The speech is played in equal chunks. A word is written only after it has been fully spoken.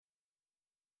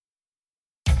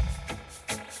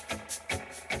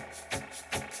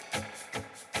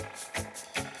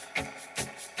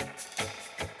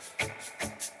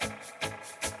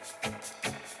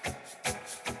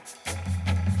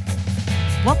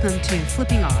Welcome to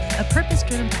Flipping Off, a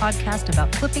purpose-driven podcast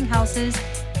about flipping houses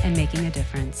and making a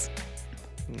difference.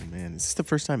 Oh, man, is this the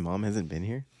first time Mom hasn't been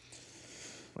here?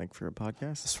 Like for a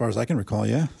podcast? As far as I can recall,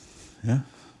 yeah.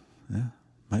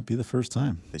 Might be the first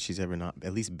time. That she's ever not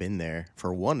at least been there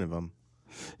for one of them.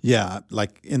 Yeah,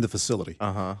 like in the facility.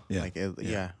 Uh-huh. Yeah. Like,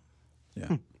 Yeah.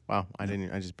 Wow, I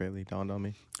just barely dawned on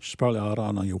me. She's probably out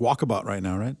on your walkabout right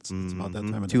now, right? It's about that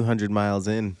time of day. 200 miles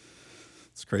in.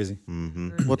 It's crazy.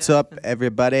 Mm-hmm. What's up,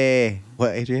 everybody?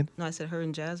 What, Adrian? No, I said her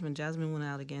and Jasmine. Jasmine went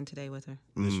out again today with her.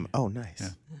 Oh, nice.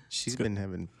 Yeah. She's been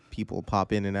having people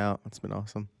pop in and out. It's been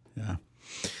awesome. Yeah.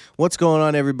 What's going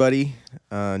on, everybody?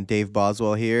 Dave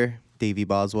Boswell here. David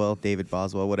Boswell,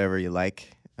 whatever you like.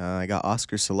 I got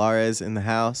Oscar Solares in the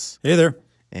house. Hey there.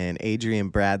 And Adrian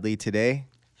Bradley today.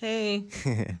 Hey.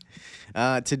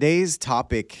 Today's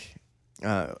topic,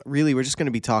 really, we're just going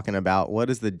to be talking about what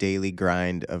is the daily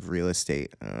grind of real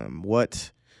estate. I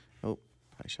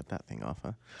shut that thing off,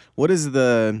 huh? What does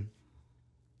the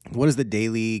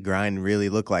daily grind really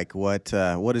look like? What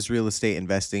is real estate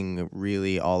investing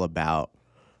really all about?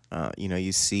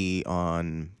 You see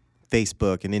on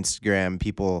Facebook and Instagram,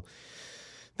 people,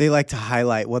 they like to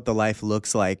highlight what the life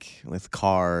looks like with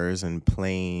cars and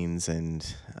planes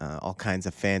and all kinds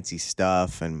of fancy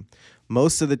stuff. And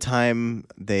most of the time,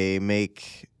 they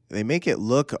make it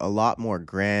look a lot more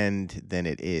grand than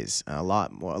it is. A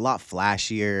lot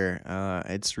flashier.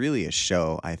 It's really a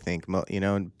show, I think.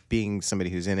 Being somebody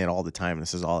who's in it all the time,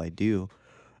 this is all I do.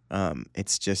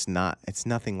 It's just not. It's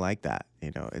nothing like that.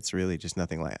 It's really just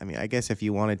nothing like. I mean, I guess if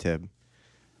you wanted to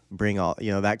bring all,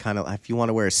 that kind of, if you want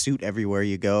to wear a suit everywhere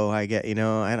you go, I get, I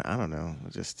don't know.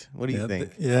 Just, what do you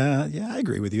think? Yeah, I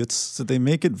agree with you. They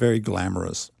make it very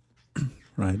glamorous,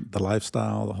 right? The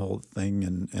lifestyle, the whole thing,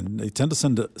 and they tend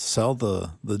to sell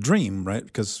the dream, right?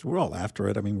 Because we're all after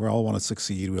it. I mean, we all want to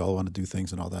succeed. We all want to do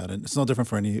things and all that. And it's no different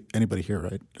for anybody here,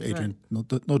 right? Adrian,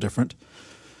 right. No different.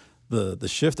 The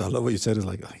shift, I love what you said, is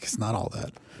like it's not all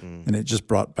that. And it just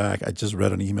brought back, I just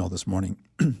read an email this morning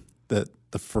that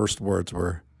the first words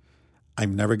were,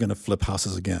 I'm never going to flip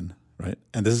houses again, right?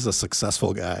 And this is a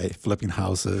successful guy flipping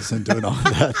houses and doing all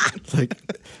that. Like,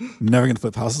 never going to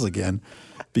flip houses again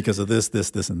because of this,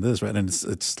 and this, right? And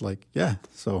it's like, yeah.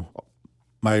 So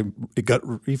my gut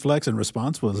reflex and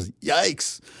response was,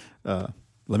 yikes. Let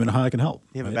me know how I can help.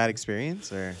 You have a bad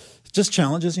experience, or just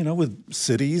challenges, with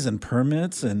cities and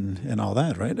permits and all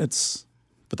that, right?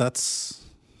 But that's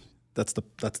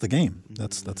the game.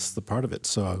 That's the part of it.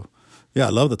 So. Yeah, I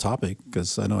love the topic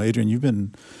because I know, Adrian, you've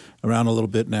been around a little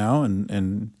bit now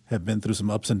and have been through some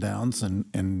ups and downs and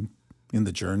in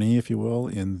the journey, if you will,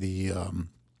 in the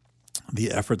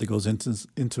effort that goes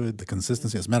into it, the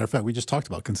consistency. As a matter of fact, we just talked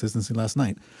about consistency last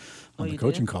night on the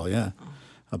coaching call, yeah.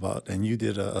 And you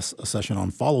did a session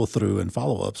on follow through and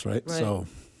follow ups, right? So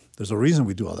there's a reason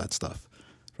we do all that stuff,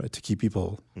 right? To keep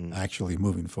people actually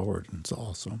moving forward, and it's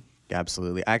awesome.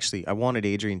 Absolutely. Actually, I wanted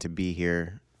Adrian to be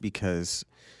here because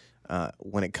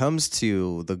when it comes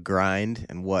to the grind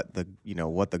and what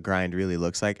the grind really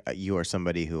looks like, you are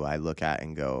somebody who I look at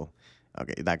and go,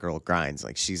 okay, that girl grinds.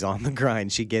 Like, she's on the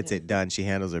grind. She gets it done. She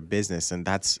handles her business. And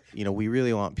that's, we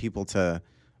really want people to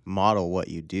model what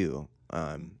you do.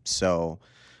 So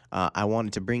I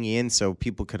wanted to bring you in so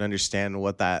people could understand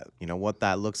what that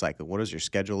looks like. What does your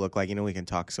schedule look like? We can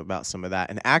talk about some of that.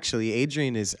 And actually,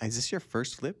 Adrian, is this your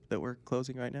first flip that we're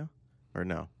closing right now? Or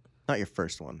no? Not your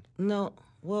first one. No.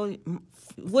 Well,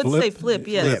 say flip,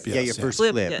 yes. Flip, yes. Yeah, your first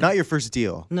flip. Yes. Not your first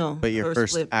deal. No. But your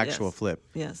first flip, actual yes. flip.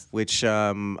 Yes. Which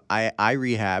I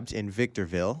rehabbed in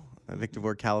Victorville,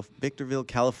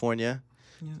 California.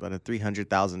 Yeah. It's about a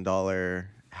 $300,000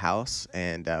 house.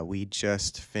 And we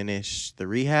just finished the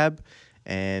rehab.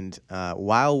 And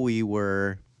while we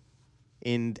were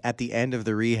at the end of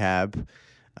the rehab,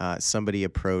 somebody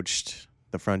approached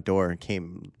the front door and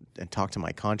came and talked to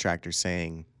my contractor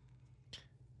saying,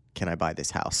 can I buy this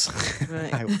house?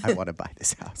 Right. I want to buy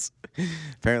this house.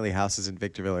 Apparently houses in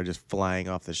Victorville are just flying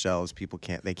off the shelves. People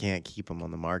can't keep them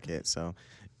on the market. So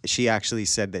she actually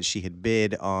said that she had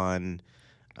bid on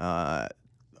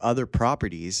other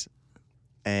properties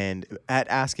and at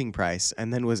asking price,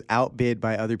 and then was outbid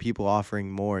by other people offering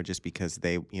more just because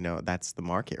they, that's the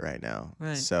market right now.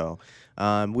 Right. So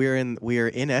we are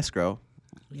in escrow.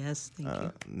 Yes, thank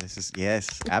you.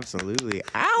 Yes, absolutely.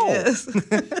 Ow. Yes.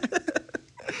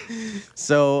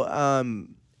 So,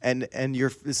 and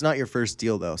it's not your first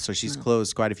deal though. So she's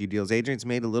closed quite a few deals. Adrian's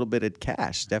made a little bit of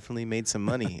cash. Definitely made some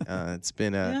money. It's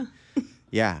been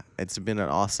it's been an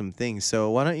awesome thing.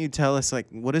 So why don't you tell us, like,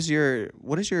 what does your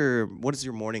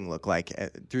morning look like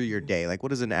through your day? Like, what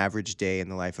does an average day in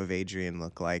the life of Adrian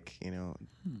look like?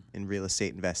 in real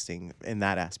estate investing in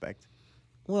that aspect?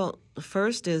 Well,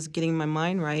 first is getting my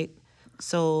mind right.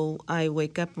 So I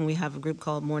wake up and we have a group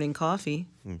called Morning Coffee.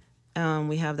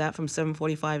 We have that from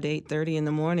 7:45 to 8:30 in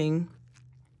the morning,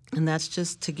 and that's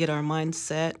just to get our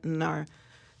mindset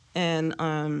and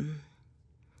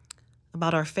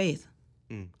about our faith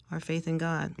in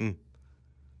God.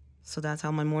 So that's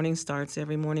how my morning starts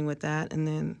every morning with that, and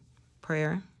then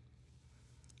prayer,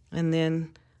 and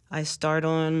then I start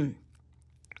on.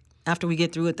 After we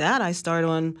get through with that, I start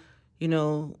on,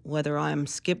 whether I'm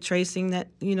skip tracing that,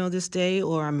 this day,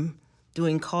 or I'm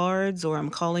doing cards, or I'm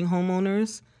calling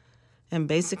homeowners. And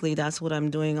basically that's what I'm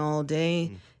doing all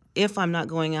day if I'm not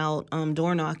going out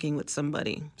door knocking with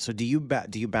somebody. So do you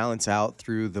balance out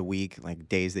through the week, like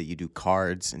days that you do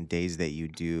cards and days that you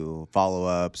do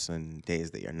follow-ups and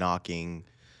days that you're knocking?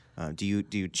 Do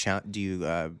you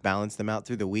balance them out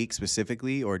through the week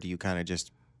specifically, or do you kind of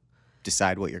just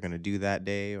decide what you're going to do that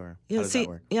day, or how does that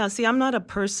work? Yeah, I'm not a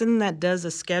person that does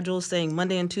a schedule saying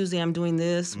Monday and Tuesday I'm doing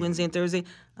this, Wednesday and Thursday.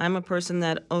 I'm a person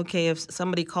that, okay, if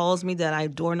somebody calls me that I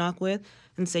door knock with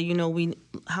and say,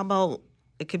 how about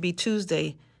it could be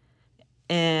Tuesday,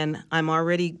 and I'm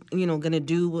already, going to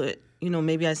do what,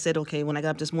 maybe I said, okay, when I got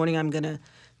up this morning, I'm going to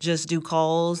just do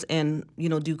calls and,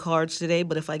 do cards today.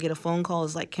 But if I get a phone call,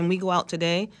 it's like, can we go out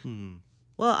today?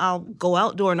 Well, I'll go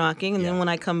out door knocking, and then when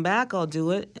I come back, I'll do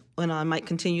it, and I might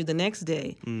continue the next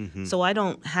day. So I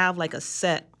don't have like a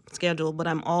set schedule, but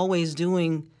I'm always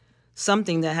doing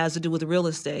something that has to do with real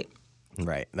estate.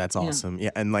 Right. That's awesome.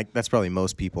 Yeah. And like, that's probably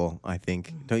most people, I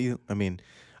think. Don't you? I mean,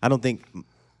 I don't think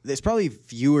there's probably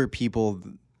fewer people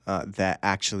that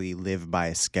actually live by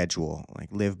a schedule, like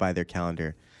live by their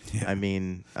calendar. Yeah. I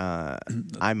mean,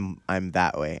 I'm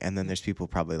that way, and then there's people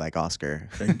probably like Oscar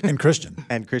and Christian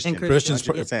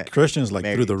Christian's like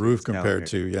through the roof compared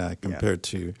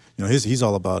to he's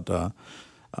all about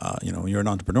you're an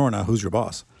entrepreneur now. Who's your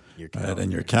boss? Right?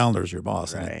 And your calendar is your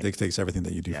boss, and it dictates everything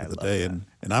that you do for the day.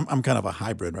 And I'm kind of a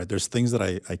hybrid, right? There's things that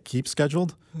I keep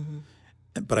scheduled,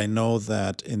 but I know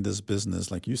that in this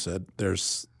business, like you said,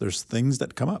 there's things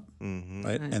that come up,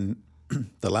 right? And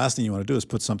the last thing you want to do is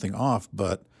put something off,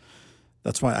 but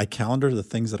that's why I calendar the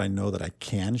things that I know that I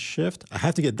can shift. I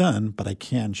have to get done, but I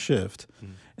can shift,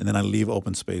 and then I leave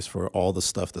open space for all the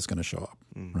stuff that's going to show up,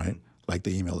 right? Like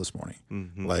the email this morning,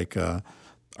 like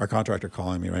our contractor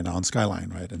calling me right now on Skyline,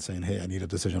 right, and saying, "Hey, I need a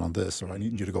decision on this, or I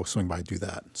need you to go swing by and do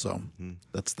that." So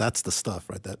that's the stuff,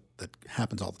 right? That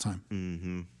happens all the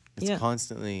time. It's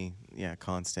constantly,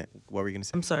 constant. What were you going to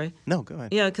say? I'm sorry. No, go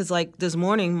ahead. Yeah, because like this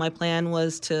morning, my plan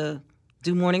was to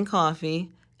do morning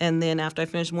coffee, and then after I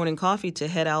finished morning coffee, to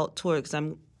head out toward,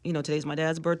 because today's my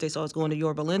dad's birthday, so I was going to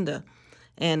Yorba Linda.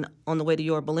 And on the way to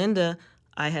Yorba Linda,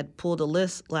 I had pulled a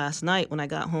list last night when I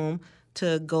got home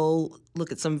to go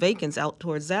look at some vacants out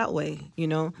towards that way,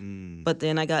 But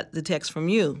then I got the text from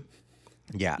you.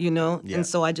 Yeah. And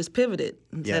so I just pivoted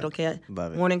and said, okay,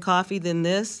 morning coffee, then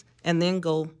this, and then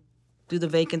go do the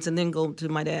vacants, and then go to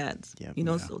my dad's.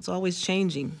 So it's always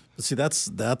changing. See, that's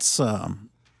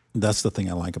the thing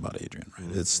I like about Adrienne,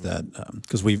 right? It's that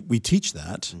because we teach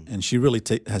that, and she really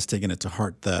has taken it to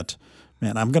heart that,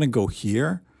 man, I'm going to go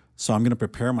here, so I'm going to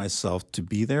prepare myself to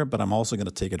be there, but I'm also going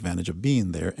to take advantage of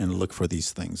being there and look for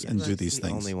these things and do these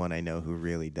things. The only one I know who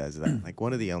really does that. Like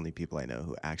one of the only people I know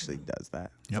who actually does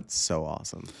that. Yep. It's so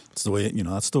awesome. It's the way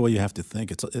that's the way you have to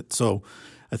think. So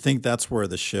I think that's where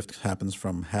the shift happens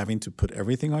from having to put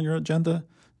everything on your agenda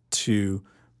to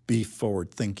be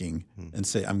forward thinking and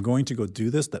say, I'm going to go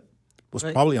do this that was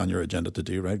probably on your agenda to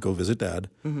do, right? Go visit Dad.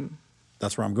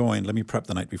 That's where I'm going. Let me prep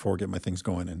the night before, get my things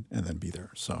going, and then be there.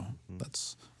 So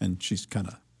and she's kind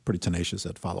of pretty tenacious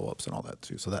at follow-ups and all that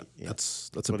too. So that's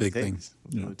a big thing. That's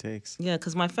what it takes. Yeah,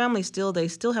 because my family they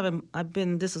still haven't,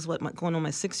 this is going on my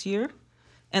 6th year,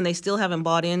 and they still haven't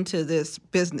bought into this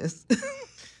business.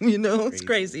 It's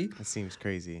crazy. That seems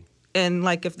crazy. And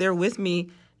like if they're with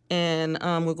me and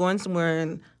we're going somewhere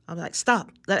and I'm like,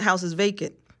 stop, that house is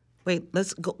vacant. Wait,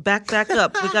 let's go back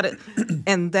up. We got it.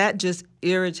 And that just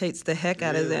irritates the heck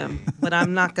out of them. But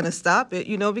I'm not going to stop it,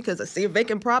 because I see a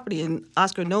vacant property, and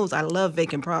Oscar knows I love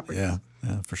vacant properties.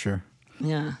 Yeah, for sure.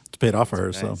 Yeah. It's paid off for her,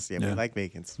 nice. so. Yeah, we like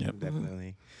vacants,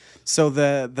 definitely. So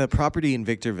the property in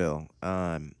Victorville,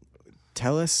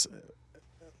 tell us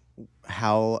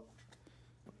how,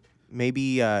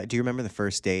 maybe, do you remember the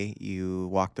first day you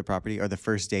walked the property, or the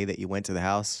first day that you went to the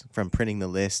house, from printing the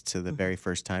list to the very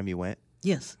first time you went?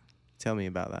 Yes. Tell me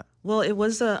about that. Well, it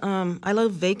was I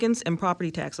love vacants and property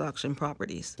tax auction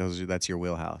properties. That's your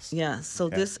wheelhouse. Yeah. So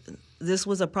this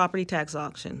was a property tax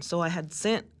auction. So I had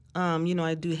sent,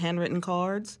 I do handwritten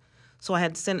cards. So I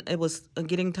had sent. It was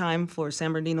getting time for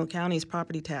San Bernardino County's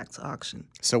property tax auction.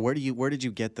 So where did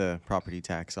you get the property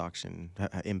tax auction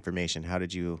information? How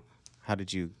did you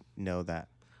know that?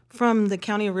 From the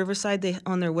County of Riverside, they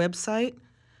on their website.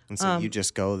 And so you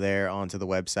just go there onto the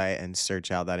website and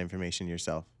search out that information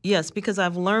yourself. Yes, because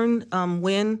I've learned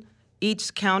when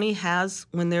each county has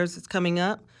when theirs is coming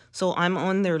up. So I'm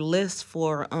on their list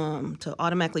for to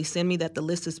automatically send me that the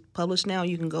list is published now.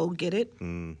 You can go get it.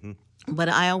 Mm-hmm. But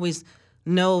I always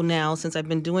know now, since I've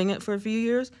been doing it for a few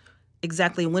years,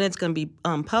 exactly when it's going to be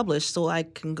published, so I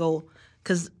can go.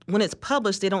 Because when it's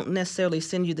published, they don't necessarily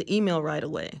send you the email right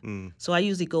away. So I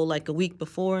usually go like a week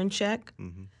before and check.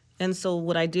 Mm-hmm. And so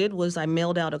what I did was I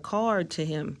mailed out a card to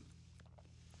him,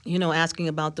 asking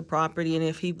about the property and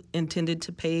if he intended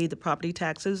to pay the property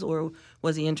taxes or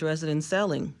was he interested in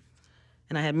selling.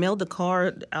 And I had mailed the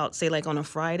card out, say, like on a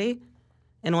Friday.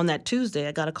 And on that Tuesday,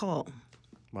 I got a call.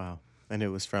 Wow. And it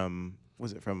was from,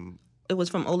 It was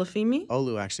from Olufemi.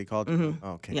 Olu actually called you? Mm-hmm.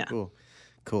 Oh, okay, Yeah.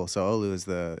 Cool. So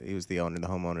Olu he was the owner, the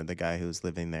homeowner, the guy who was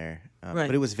living there. Right.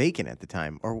 But it was vacant at the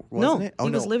time, or wasn't it? No,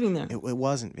 he was living there. It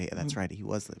wasn't vacant. That's right. He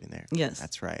was living there. Yes.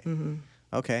 That's right. Mm-hmm.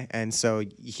 Okay. And so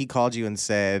he called you and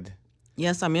said,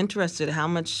 Yes, I'm interested. How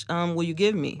much will you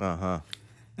give me? uh-huh.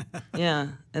 Yeah.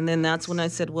 And then that's when I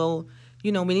said, well,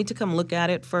 we need to come look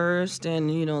at it first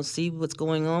and, see what's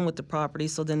going on with the property.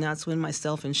 So then that's when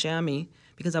myself and Shammy,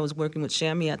 because I was working with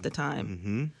Shammy at the time.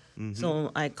 Mm-hmm. Mm-hmm.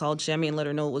 So I called Shammy and let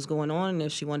her know what was going on and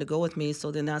if she wanted to go with me.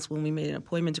 So then that's when we made an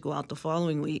appointment to go out the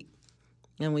following week.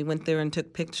 And we went there and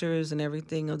took pictures and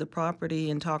everything of the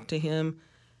property and talked to him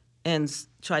and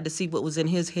tried to see what was in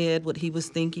his head, what he was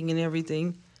thinking and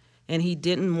everything. And he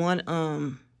didn't want,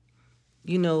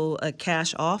 a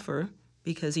cash offer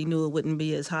because he knew it wouldn't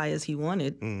be as high as he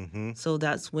wanted. Mm-hmm. So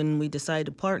that's when we decided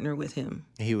to partner with him.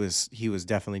 He was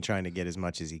definitely trying to get as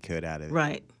much as he could out of it.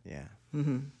 Right. Yeah.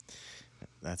 Mm-hmm.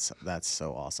 That's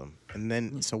so awesome. And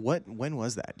then, so when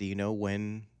was that? Do you know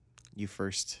when you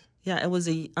first? Yeah, it was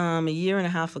a year and a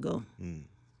half ago. Mm.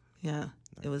 Yeah,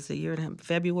 it was a year and a half,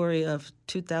 February of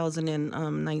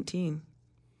 2019.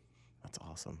 That's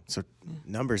awesome. So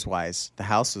numbers-wise, the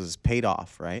house was paid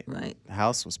off, right? Right. The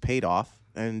house was paid off,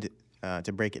 and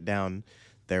to break it down,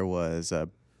 there was a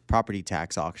property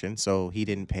tax auction. So he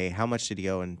didn't pay. How much did he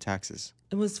owe in taxes?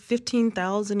 It was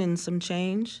 $15,000 and some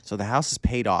change. So the house is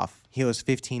paid off. He owes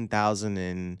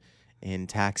 $15,000 in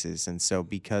taxes, and so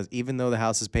because even though the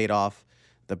house is paid off,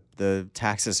 the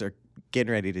taxes are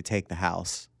getting ready to take the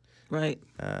house. Right.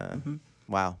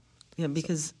 Wow. Yeah,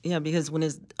 because when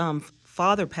his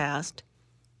father passed,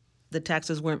 the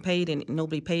taxes weren't paid and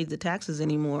nobody paid the taxes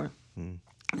anymore. Mm.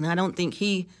 And I don't think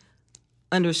he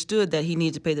understood that he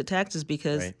needed to pay the taxes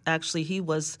because actually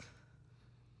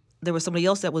there was somebody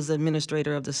else that was the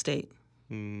administrator of the state.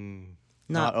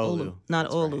 Not Olu. Not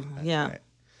That's Olu. Right. Yeah. Right.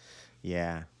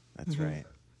 Yeah, that's right.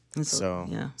 And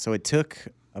so it took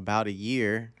about a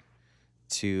year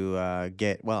to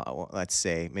get, let's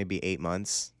say maybe 8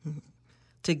 months.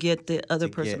 To get the other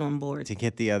person on board. To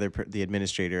get the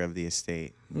administrator of the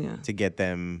estate. Yeah. To get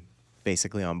them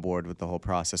basically on board with the whole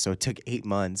process. So it took 8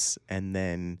 months, and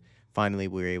then finally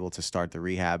we were able to start the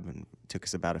rehab, and it took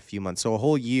us about a few months. So a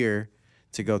whole year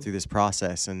to go through this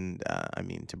process, and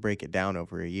to break it down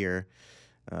over a year,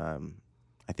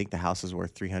 I think the house is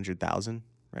worth $300,000,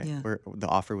 right? Yeah. Where the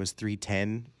offer was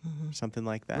 $310, something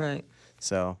like that. Right.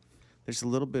 So there's a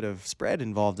little bit of spread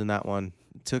involved in that one.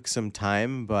 It took some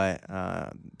time, but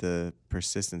the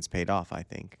persistence paid off, I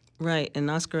think. Right, and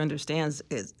Oscar understands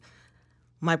is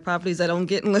my properties I don't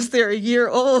get unless they're a year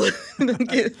old.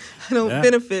 I don't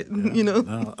benefit,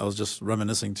 No, I was just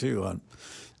reminiscing too,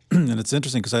 and it's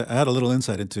interesting because I had a little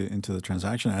insight into the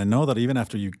transaction. I know that even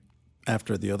after the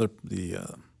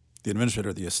administrator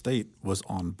of the estate was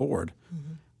on board,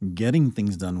 getting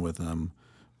things done with them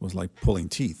was like pulling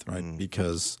teeth, right?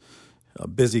 Because a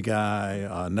busy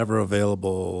guy, never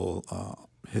available.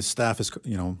 His staff is,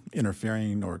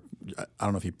 interfering, or I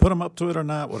don't know if he put them up to it or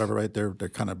not. Whatever, right? They're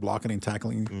kind of blocking and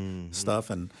tackling stuff,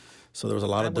 and so there was a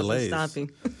lot of delays.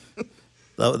 Stopping.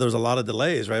 There was a lot of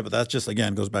delays, right? But that just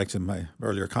again goes back to my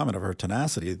earlier comment of her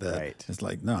tenacity. That it's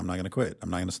like, no, I'm not going to quit. I'm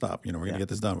not going to stop. We're going to get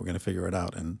this done. We're going to figure it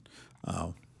out, and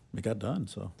we got done.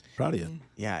 So proud of you.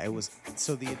 Yeah, it was.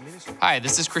 So the administrator. Hi,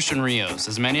 this is Christian Rios.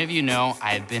 As many of you know,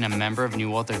 I have been a member of New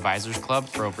Wealth Advisors Club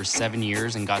for over 7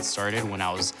 years and got started when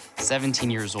I was 17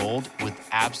 years old with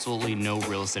absolutely no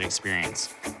real estate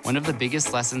experience. One of the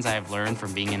biggest lessons I have learned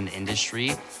from being in the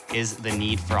industry is the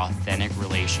need for authentic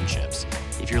relationships.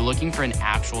 If you're looking for an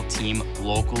actual team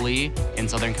locally in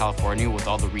Southern California with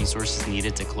all the resources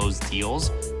needed to close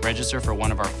deals, register for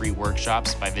one of our free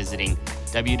workshops by visiting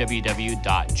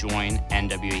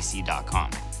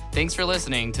www.joinnwac.com. Thanks for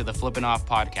listening to the Flippin' Off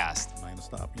podcast. I'm not going to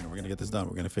stop. We're going to get this done.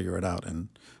 We're going to figure it out. And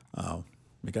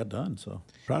we got done. So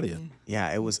proud of you.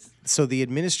 Yeah, it was. So the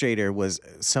administrator was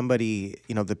somebody,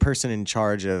 the person in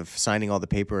charge of signing all the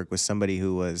paperwork was somebody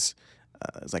who was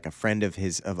like a friend of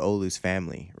Olu's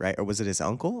family, right? Or was it his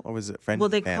uncle, or was it a friend of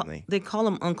the family? They call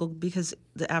him uncle because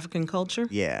the African culture.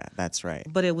 Yeah, that's right.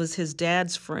 But it was his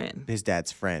dad's friend. His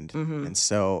dad's friend, and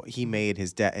so he made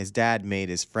his dad made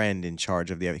his friend in charge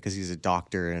of because he's a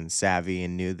doctor and savvy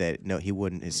and knew that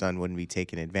his son wouldn't be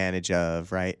taken advantage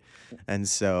of, right? And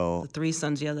so The 3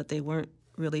 sons, that they weren't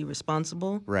really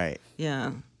responsible. right,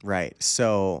 Yeah. right.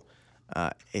 So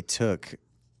it took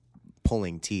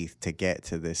pulling teeth to get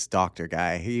to this doctor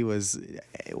guy. He was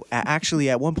actually,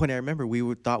 at one point, I remember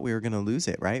thought we were going to lose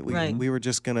it, right? Right. We were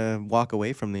just going to walk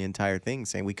away from the entire thing,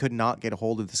 saying we could not get a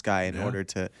hold of this guy in order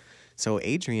to. So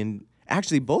Adrian,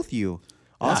 actually, both you,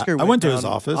 Oscar. I went to his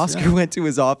office. Oscar went to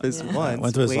his office once. I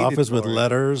went to his waited office with for it.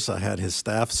 letters. I had his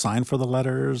staff sign for the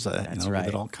letters. That's We right.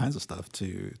 did all kinds of stuff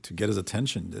to get his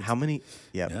attention. How many?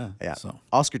 Yep, Yeah, so.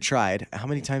 Oscar tried. How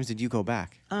many times did you go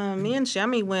back? Me and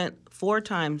Shami went 4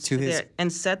 times To his- there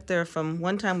and sat there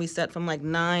one time we sat from like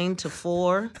 9 to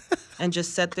 4 and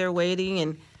just sat there waiting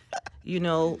and,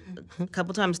 a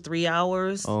couple times 3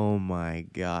 hours. Oh my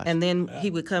gosh. And then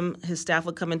his staff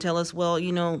would come and tell us, well,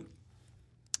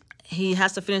 he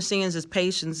has to finish seeing his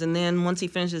patients. And then once he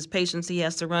finishes his patients, he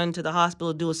has to run to the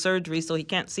hospital to do a surgery, so he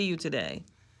can't see you today.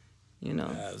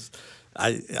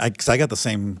 I got the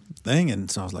same thing, and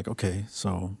so I was like, okay,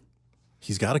 so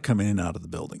he's got to come in and out of the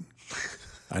building.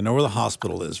 I know where the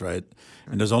hospital is, right?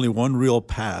 And there's only one real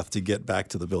path to get back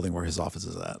to the building where his office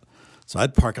is at. So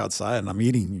I'd park outside, and I'm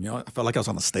eating. I felt like I was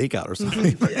on a stakeout or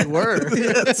something. You were.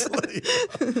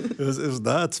 It was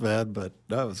nuts, man. But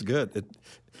no, it was good. But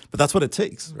that's what it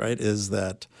takes, right? Is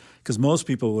that because most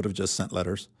people would have just sent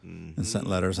letters and sent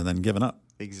letters and then given up.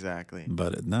 Exactly.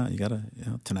 But no, you gotta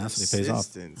tenacity pays off.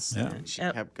 Persistence, Yeah. man. She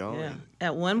kept going. Yeah.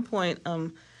 At one point,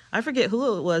 I forget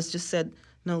who it was, just said,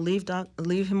 "No, leave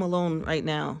him alone right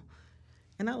now."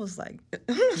 And I was like,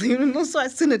 "Leave him alone." So I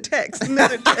sent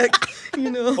another text,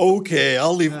 Okay,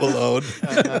 I'll leave him alone.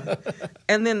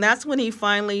 And then that's when he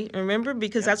finally remembered,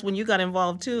 because that's when you got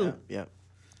involved too. Yeah.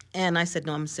 And I said,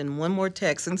 no, I'm sending one more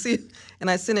text and see. And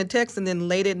I sent a text, and then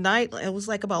late at night, it was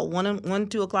like about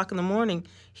 2 o'clock in the morning,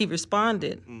 he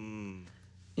responded.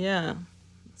 Yeah.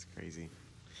 It's crazy.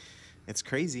 It's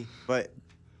crazy, but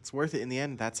it's worth it in the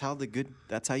end. That's how you get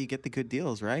the good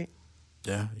deals, right?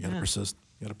 Yeah, you gotta persist.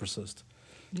 You gotta persist.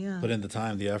 Yeah. Put in the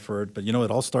time, the effort. But it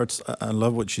all starts. I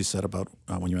love what she said about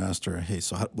when you asked her, "Hey,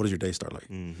 so what does your day start like?"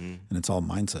 And it's all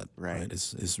mindset, Right.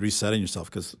 It's resetting yourself,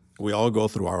 because we all go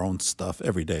through our own stuff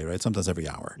every day, right? Sometimes every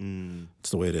hour. It's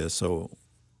the way it is. So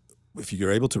if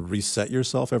you're able to reset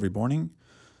yourself every morning,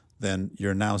 then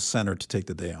you're now centered to take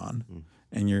the day on,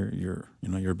 and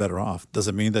you're better off. Does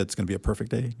it mean that it's going to be a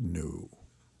perfect day? No,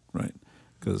 right?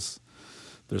 Because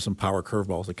there's some power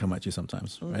curveballs that come at you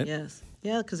sometimes, right? Yes.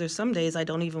 Yeah, because there's some days I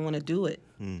don't even want to do it,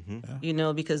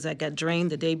 because I got drained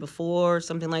the day before or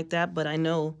something like that. But I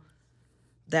know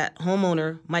that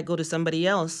homeowner might go to somebody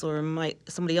else, or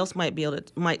somebody else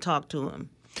might talk to him.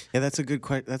 Yeah, that's a good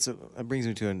question. That brings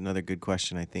me to another good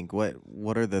question. I think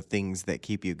what are the things that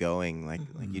keep you going? Like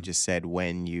you just said,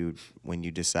 when you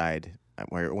decide,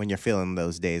 when you're feeling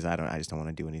those days, I just don't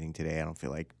want to do anything today. I don't feel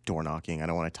like door knocking. I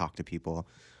don't want to talk to people.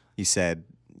 You said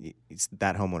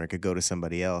that homeowner could go to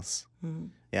somebody else.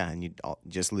 Yeah, and you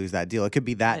just lose that deal. It could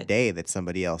be that Right. day that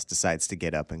somebody else decides to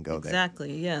get up and go there.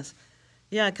 Exactly. Yes.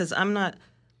 Yeah, because I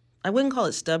wouldn't call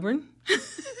it stubborn.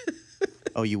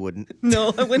 Oh, you wouldn't?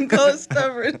 No, I wouldn't call it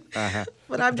stubborn.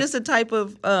 But I'm just a type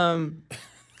of You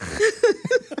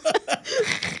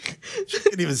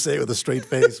can't even say it with a straight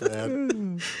face,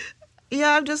 man.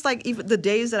 yeah, I'm just like, even the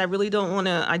days that I really don't want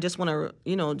to, I just want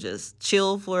to, just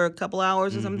chill for a couple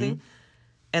hours or something.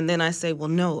 And then I say, well,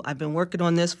 no, I've been working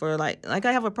on this for like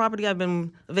I have a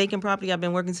vacant property I've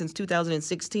been working since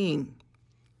 2016.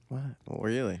 What? Well,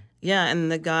 really? Yeah,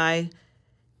 and the guy,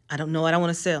 I don't want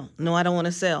to sell. No, I don't want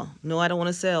to sell. No, I don't want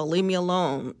to sell. Leave me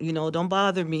alone. Don't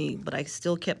bother me. But I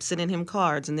still kept sending him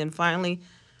cards. And then finally,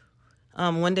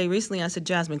 one day recently, I said,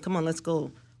 Jasmine, come on, let's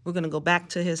go. We're going to go back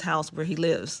to his house where he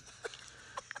lives.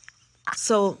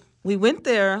 So we went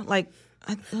there, like,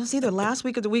 it was either last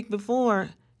week or the week before,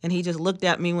 and he just looked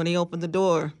at me when he opened the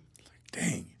door.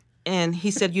 Dang. And he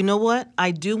said, you know what?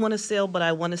 I do want to sell, but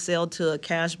I want to sell to a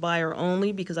cash buyer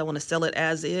only because I want to sell it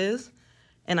as is.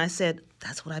 And I said,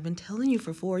 that's what I've been telling you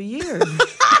for 4 years.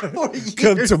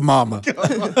 Come to mama.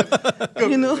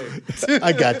 You know?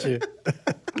 I got you.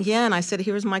 Yeah, and I said,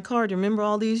 here's my card. Remember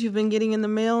all these you've been getting in the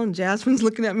mail? And Jasmine's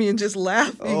looking at me and just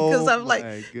laughing because I'm like,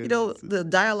 the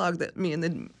dialogue that me and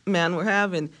the man were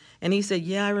having. And he said,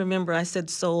 yeah, I remember. I said,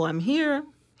 so I'm here.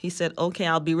 He said, okay,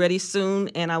 I'll be ready soon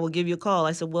and I will give you a call.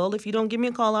 I said, well, if you don't give me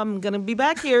a call, I'm going to be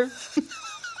back here.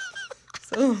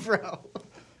 So, Bro.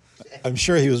 I'm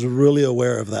sure he was really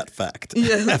aware of that fact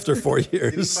after 4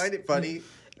 years. Did he find it funny?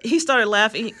 he started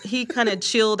laughing. He kind of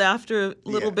chilled after a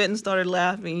little bit and started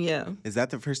laughing, yeah. Is that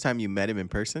the first time you met him in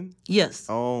person? Yes.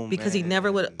 Oh, because he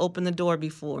never would open the door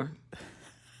before.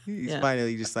 He's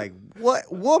finally just like,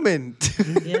 what woman?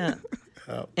 Yeah.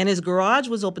 And his garage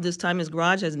was open this time. His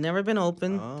garage has never been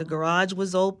open. Oh. The garage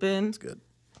was open. That's good.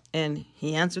 And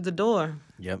he answered the door.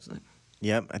 Yep.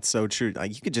 Yep, that's so true.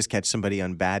 Like, you could just catch somebody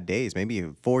on bad days. Maybe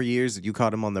 4 years, you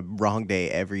caught him on the wrong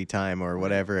day every time or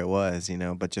whatever it was, you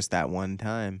know, but just that one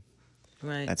time.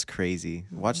 Right. That's crazy.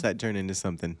 Watch that turn into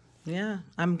something. Yeah,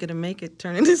 I'm going to make it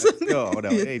turn into something. Oh, no.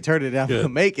 Hey, turn it out.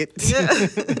 Make it. Yeah.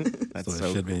 That's so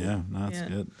it should be, yeah. No, that's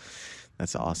good.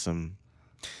 That's awesome.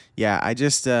 Yeah, I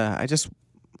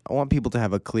want people to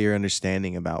have a clear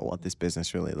understanding about what this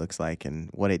business really looks like and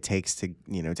what it takes to,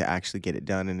 you know, to actually get it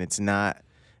done. And it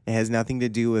has nothing to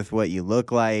do with what you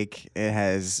look like. It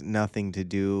has nothing to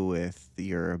do with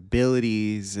your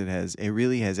abilities. It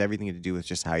really has everything to do with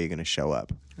just how you're going to show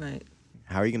up. Right.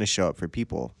 How are you going to show up for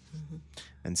people? Mm-hmm.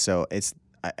 And so it's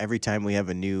every time we have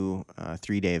a new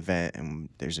 3-day event and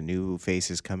there's a new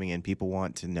faces coming in, people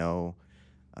want to know,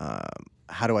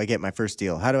 how do I get my first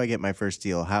deal? How do I get my first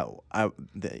deal? How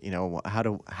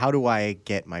do I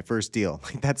get my first deal?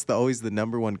 Like, that's always the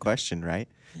number one question, right?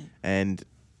 Yeah. And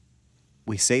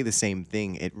we say the same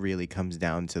thing. It really comes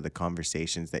down to the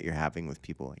conversations that you're having with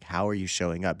people. Like, how are you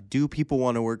showing up? Do people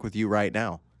want to work with you right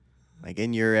now? Like,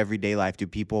 in your everyday life,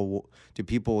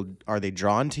 are they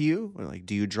drawn to you? Or, like,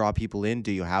 do you draw people in?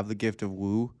 Do you have the gift of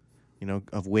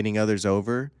of winning others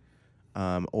over?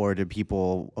 Or do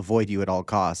people avoid you at all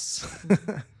costs?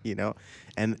 You know?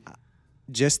 And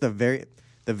just the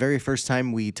very first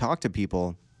time we talk to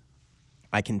people,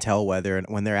 I can tell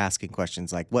when they're asking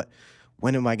questions like,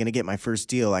 when am I going to get my first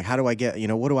deal? Like, how do I get,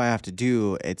 what do I have to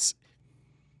do?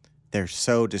 They're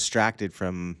so distracted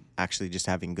from actually just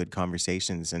having good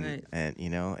conversations. And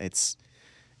it's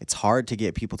hard to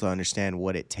get people to understand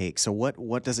what it takes. So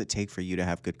what does it take for you to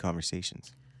have good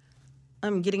conversations?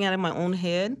 I'm getting out of my own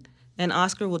head. And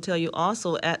Oscar will tell you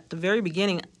also, at the very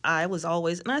beginning, I was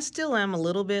always, and I still am a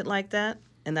little bit like that,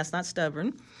 and that's not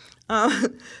stubborn.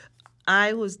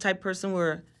 I was the type of person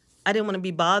where I didn't want to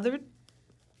be bothered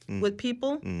with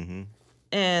people. Mm-hmm.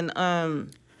 And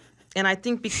I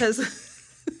think because...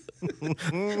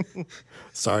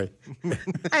 Sorry.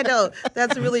 I know,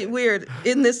 that's really weird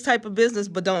in this type of business,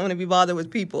 but don't want to be bothered with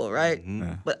people, right? Mm-hmm.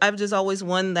 Yeah. But I've just always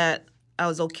one that I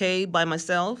was okay by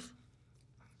myself,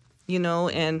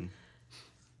 and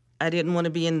I didn't want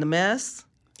to be in the mess.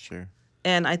 Sure.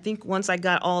 And I think once I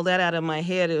got all that out of my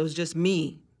head, it was just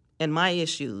me and my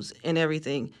issues and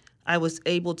everything. I was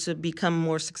able to become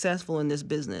more successful in this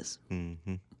business.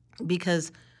 Mm-hmm.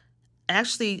 Because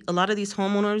actually, a lot of these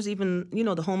homeowners, even, the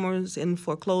homeowners in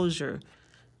foreclosure,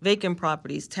 vacant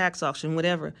properties, tax auction,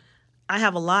 whatever, I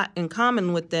have a lot in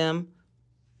common with them,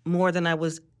 more than I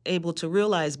was able to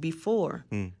realize before.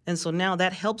 Mm. And so now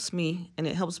that helps me, and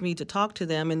it helps me to talk to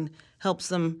them and helps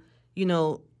them,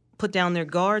 put down their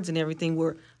guards and everything,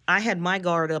 where I had my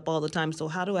guard up all the time. So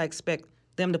how do I expect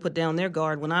them to put down their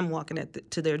guard when I'm walking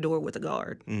to their door with a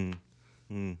guard? Mm.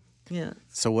 Mm. Yeah.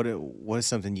 So what is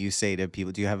something you say to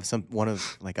people? Do you have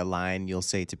a line you'll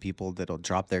say to people that'll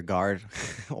drop their guard,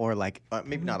 or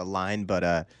maybe not a line, but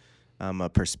a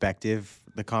perspective,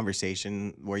 the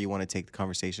conversation, where you want to take the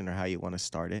conversation or how you want to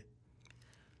start it?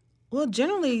 Well,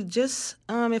 generally, just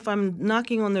if I'm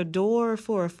knocking on their door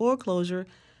for a foreclosure,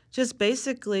 just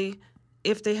basically,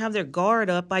 if they have their guard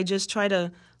up, I just try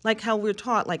to, like how we're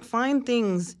taught, find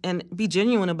things and be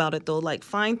genuine about it, though.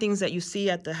 Find things that you see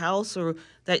at the house or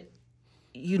that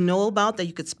you know about, that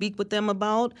you could speak with them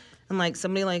about. And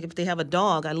somebody, if they have a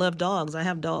dog, I love dogs, I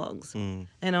have dogs. Mm.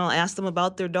 And I'll ask them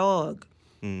about their dog,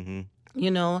 mm-hmm.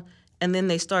 And then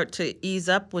they start to ease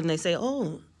up when they say,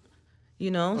 oh,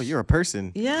 oh, you're a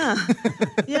person. Yeah.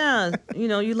 Yeah.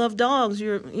 You love dogs,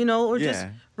 or just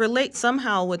relate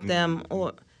somehow with them,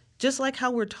 or just like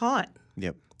how we're taught.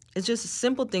 Yep. It's just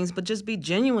simple things, but just be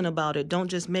genuine about it. Don't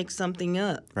just make something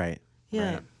up. Right.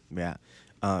 Yeah. Right.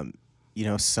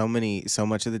 Yeah. So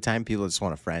much of the time people just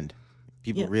want a friend.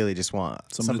 People really just want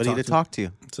somebody to talk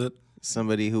to. That's it.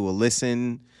 Somebody who will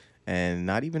listen and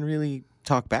not even really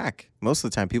talk back. Most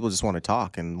of the time people just want to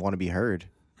talk and want to be heard.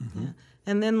 Mm-hmm. Yeah.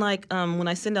 And then when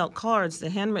I send out cards, the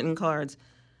handwritten cards,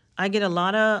 I get a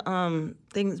lot of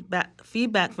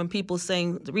feedback from people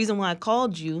saying the reason why I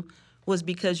called you was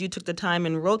because you took the time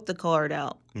and wrote the card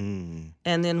out. And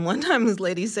then one time this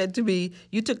lady said to me,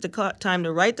 you took the time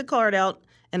to write the card out,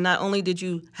 and not only did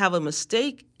you have a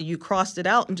mistake, you crossed it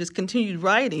out and just continued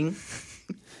writing.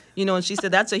 And she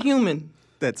said, that's a human.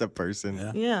 That's a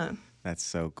person. Yeah. That's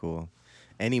so cool.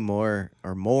 More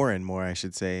and more, I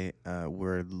should say,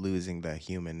 we're losing the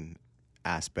human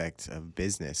aspect of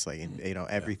business. Like,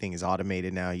 everything is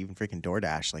automated now. Even freaking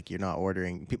DoorDash, like, you're not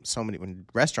ordering. When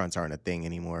restaurants aren't a thing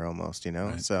anymore, almost.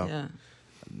 Right. So,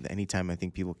 anytime I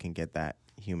think people can get that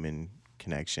human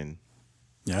connection.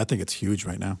 Yeah, I think it's huge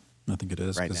right now. I think it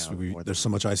is because there's so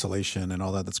much isolation and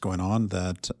all that's going on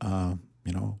that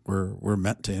we're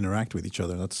meant to interact with each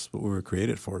other. That's what we were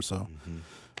created for. So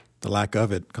the lack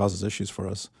of it causes issues for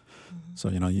us. So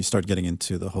you start getting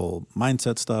into the whole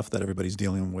mindset stuff that everybody's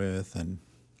dealing with, and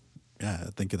I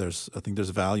think there's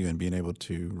value in being able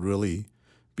to really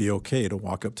be okay to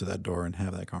walk up to that door and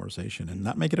have that conversation and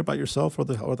not make it about yourself or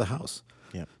the house.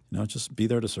 Yeah. Just be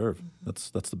there to serve. That's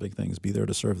the big thing, is be there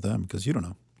to serve them, because you don't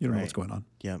know what's going on.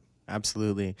 Yeah,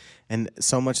 absolutely. And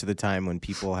so much of the time when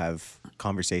people have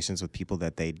conversations with people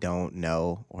that they don't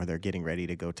know, or they're getting ready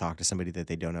to go talk to somebody that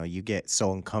they don't know, you get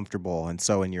so uncomfortable and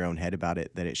so in your own head about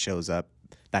it that it shows up.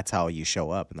 That's how you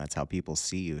show up, and that's how people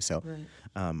see you. So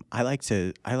I like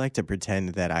to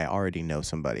pretend that I already know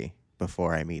somebody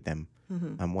before I meet them.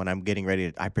 When I'm getting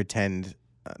ready, I pretend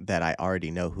that I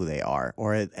already know who they are,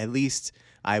 or at least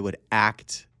I would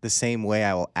act the same way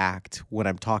I will act when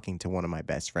I'm talking to one of my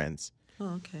best friends.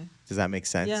 Oh, okay. Does that make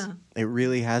sense? Yeah. It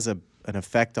really has an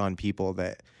effect on people,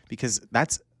 because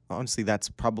that's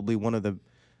probably one of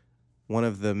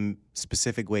the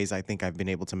specific ways I think I've been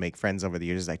able to make friends over the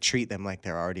years, is I treat them like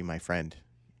they're already my friend.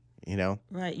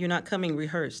 Right. You're not coming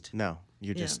rehearsed. No,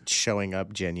 you're just showing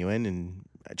up genuine and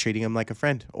treating them like a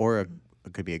friend, or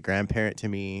it could be a grandparent to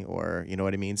me, or you know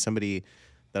what I mean, somebody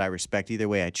that I respect. Either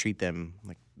way, I treat them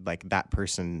like that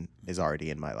person is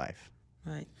already in my life.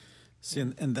 Right. See,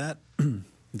 and that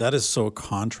is so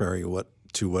contrary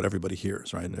to what everybody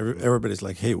hears, right? Everybody's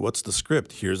like, hey, what's the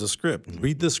script? Here's a script.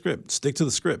 Read the script. Stick to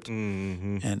the script.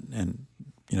 And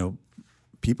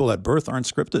people at birth aren't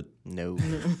scripted. No.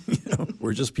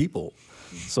 We're just people.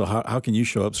 So how can you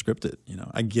show up scripted?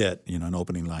 I get, an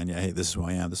opening line. Yeah, hey, this is who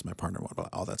I am. This is my partner,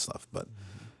 all that stuff. But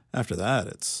after that,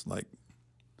 it's like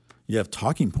you have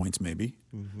talking points maybe,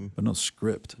 but no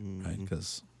script, right?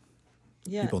 Because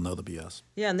people know the BS.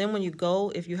 Yeah, and then when you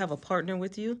go, if you have a partner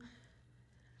with you,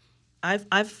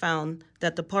 I've found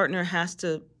that the partner has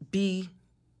to be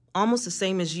almost the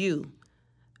same as you,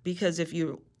 because if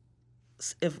you're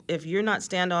not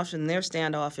standoffish and they're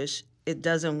standoffish, it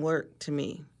doesn't work to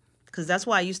me. Because that's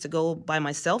why I used to go by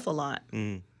myself a lot.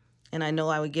 And I know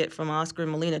I would get from Oscar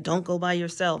and Melina, don't go by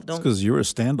yourself. Don't. Because you were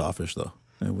standoffish, though.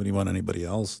 And when you want anybody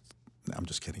else, I'm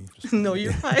just kidding. No,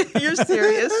 you're right. You're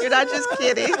serious. You're not just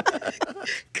kidding.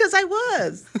 Because I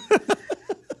was.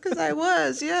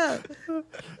 Yeah.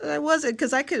 I wasn't.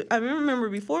 Because I remember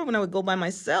before when I would go by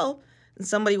myself, and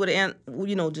somebody would,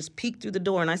 just peek through the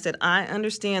door. And I said, I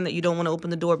understand that you don't want to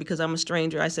open the door because I'm a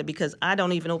stranger. I said, because I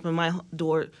don't even open my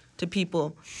door to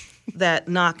people that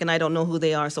knock and I don't know who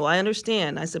they are. So I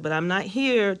understand. I said, but I'm not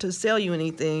here to sell you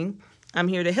anything. I'm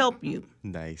here to help you.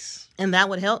 Nice. And that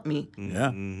would help me.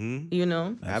 Yeah.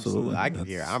 Absolutely. I can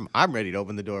hear. I'm ready to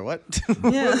open the door. What?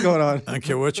 What's going on? I don't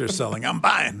care what you're selling. I'm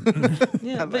buying.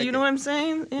 Yeah, but you know what I'm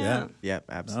saying? Yeah. Yeah,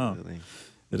 absolutely.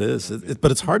 It is.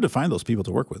 But it's hard to find those people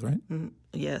to work with, right?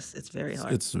 Yes, it's very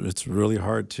hard. It's really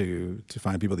hard to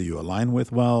find people that you align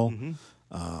with well.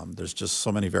 There's just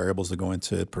so many variables that go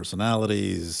into it,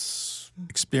 personalities,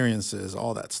 experiences,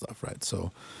 all that stuff, right?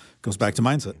 So it goes back to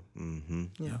mindset.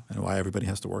 Yeah. And why everybody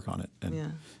has to work on it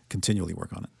and continually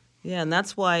work on it. Yeah, and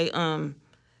that's why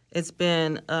it's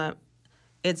been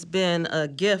a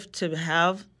gift to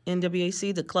have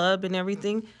NWAC, the club and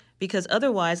everything, because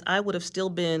otherwise I would have still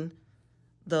been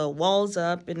the walls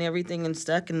up and everything and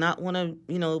stuck and not want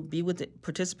to,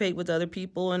 participate with other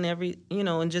people and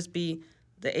and just be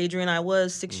the Adrian I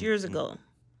was 6 years ago,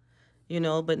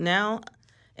 but now,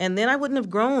 and then I wouldn't have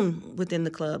grown within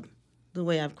the club the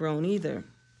way I've grown either,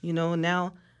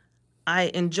 now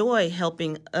I enjoy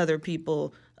helping other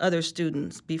people, other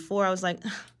students. Before I was like,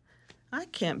 I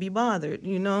can't be bothered,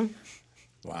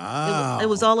 Wow. It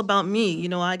was all about me.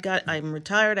 I'm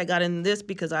retired. I got in this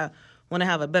because I want to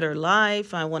have a better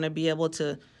life. I want to be able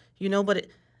to, but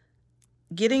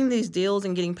getting these deals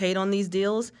and getting paid on these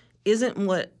deals isn't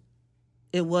what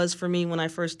it was for me when I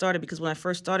first started, because when I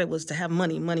first started it was to have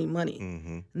money.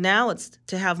 Now it's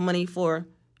to have money for,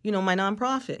 my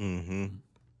nonprofit.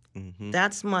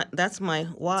 That's my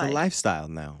why. It's a lifestyle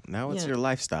now. Now it's Yeah. your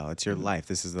lifestyle. It's your life.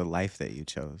 This is the life that you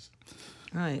chose.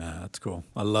 Right. That's cool.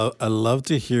 I love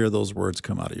to hear those words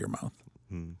come out of your mouth.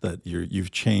 That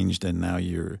you've changed, and now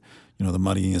the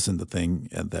money isn't the thing,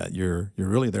 and that you're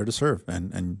really there to serve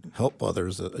and help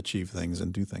others achieve things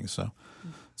and do things. So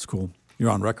it's cool. You're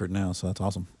on record now, so that's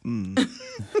awesome.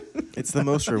 It's the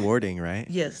most rewarding, right?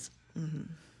 Yes.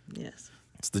 Yes.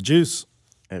 It's the juice.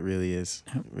 It really is.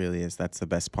 It really is. That's the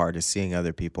best part, is seeing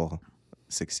other people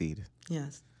succeed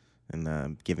Yes.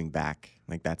 and giving back.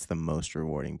 Like, that's the most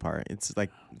rewarding part. It's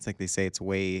like they say, it's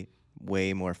way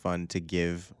more fun to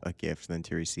give a gift than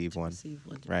to receive one.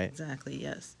 Right? Exactly.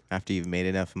 Yes. After you've made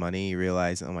enough money, you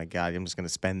realize, oh my God, I'm just going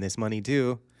to spend this money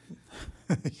too.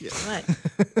 Right.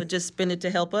 But just spend it to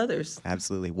help others.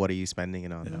 Absolutely. What are you spending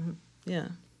it on? though? Yeah.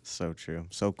 So true.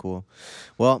 So cool.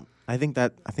 Well, I think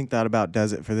that about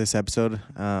does it for this episode.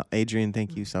 Adrian,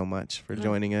 thank you so much for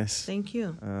joining us. Thank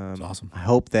you. It's awesome. I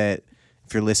hope that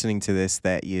if you're listening to this,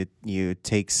 that you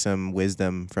take some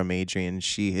wisdom from Adrian.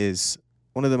 She is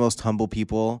one of the most humble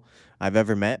people I've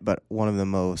ever met, but one of the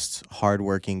most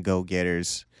hardworking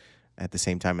go-getters at the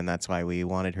same time, and that's why we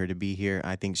wanted her to be here.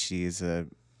 I think she is a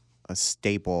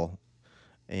staple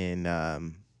in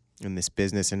this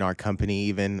business, in our company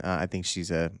even. I think she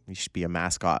should be a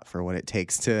mascot for what it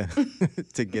takes to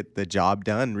to get the job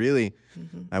done, really.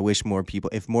 I wish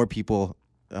if more people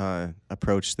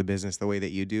approach the business the way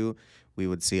that you do, we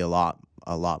would see a lot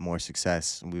more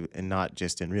success, and not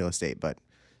just in real estate, but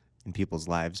in people's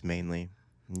lives mainly.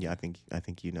 Yeah, I think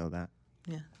you know that.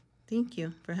 Yeah. Thank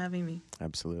you for having me.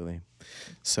 Absolutely.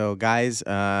 So, guys,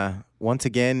 once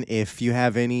again, if you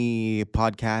have any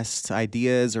podcast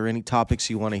ideas or any topics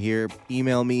you want to hear,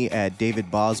 email me at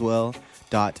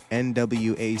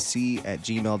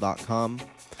davidboswell.nwac@gmail.com.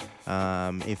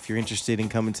 If you're interested in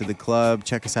coming to the club,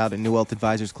 check us out at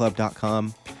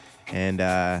newwealthadvisorsclub.com. And,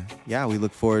 we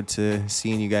look forward to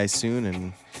seeing you guys soon,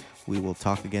 and we will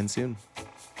talk again soon.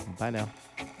 Bye now.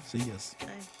 See yous.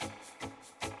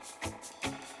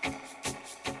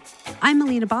 I'm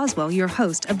Melina Boswell, your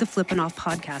host of the Flippin' Off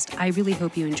podcast. I really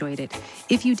hope you enjoyed it.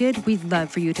 If you did, we'd love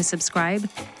for you to subscribe,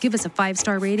 give us a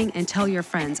 5-star rating, and tell your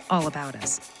friends all about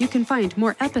us. You can find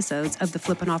more episodes of the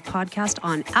Flippin' Off podcast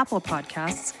on Apple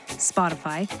Podcasts,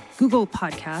 Spotify, Google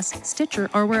Podcasts,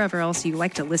 Stitcher, or wherever else you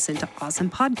like to listen to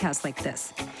awesome podcasts like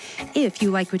this. If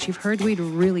you like what you've heard, we'd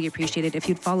really appreciate it if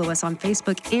you'd follow us on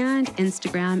Facebook and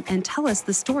Instagram and tell us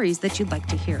the stories that you'd like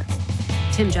to hear.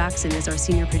 Tim Jackson is our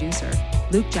senior producer.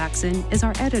 Luke Jackson is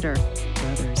our editor.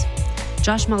 Brothers.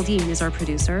 Josh Maldine is our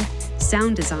producer.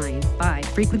 Sound design by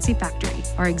Frequency Factory.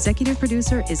 Our executive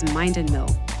producer is Mind and Mill.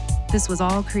 This was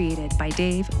all created by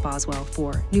Dave Boswell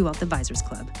for New Wealth Advisors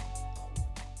Club.